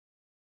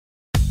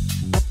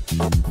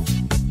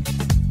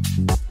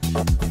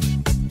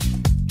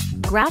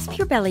Grasp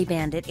your belly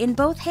bandit in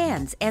both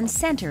hands and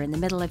center in the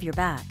middle of your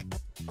back.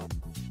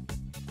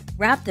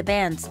 Wrap the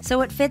bands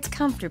so it fits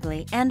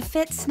comfortably and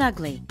fits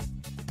snugly,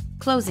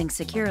 closing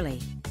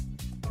securely.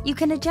 You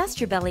can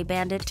adjust your belly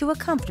bandit to a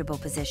comfortable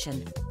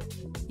position.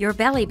 Your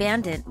belly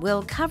bandit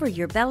will cover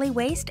your belly,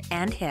 waist,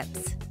 and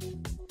hips.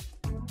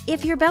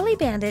 If your belly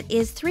bandit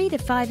is 3 to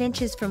 5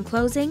 inches from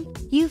closing,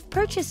 you've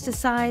purchased a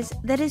size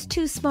that is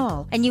too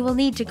small and you will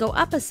need to go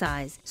up a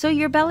size so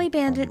your belly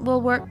bandit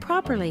will work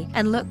properly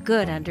and look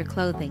good under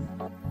clothing.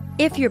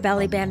 If your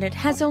belly bandit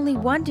has only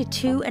 1 to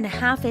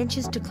 2.5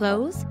 inches to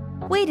close,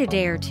 wait a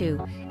day or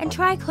two and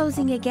try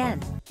closing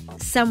again.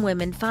 Some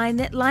women find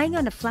that lying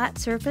on a flat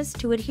surface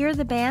to adhere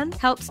the band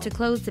helps to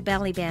close the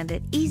belly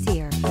bandit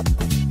easier.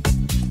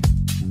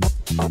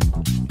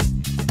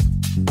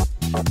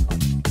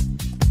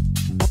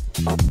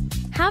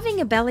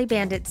 Having a belly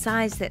bandit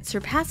size that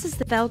surpasses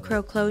the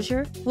Velcro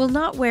closure will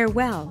not wear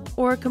well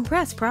or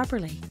compress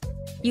properly.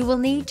 You will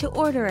need to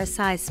order a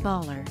size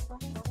smaller.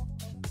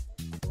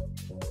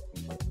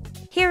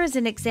 Here is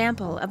an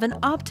example of an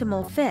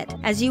optimal fit,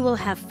 as you will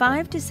have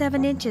 5 to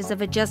 7 inches of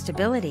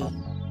adjustability.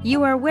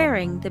 You are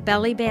wearing the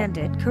belly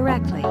bandit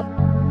correctly.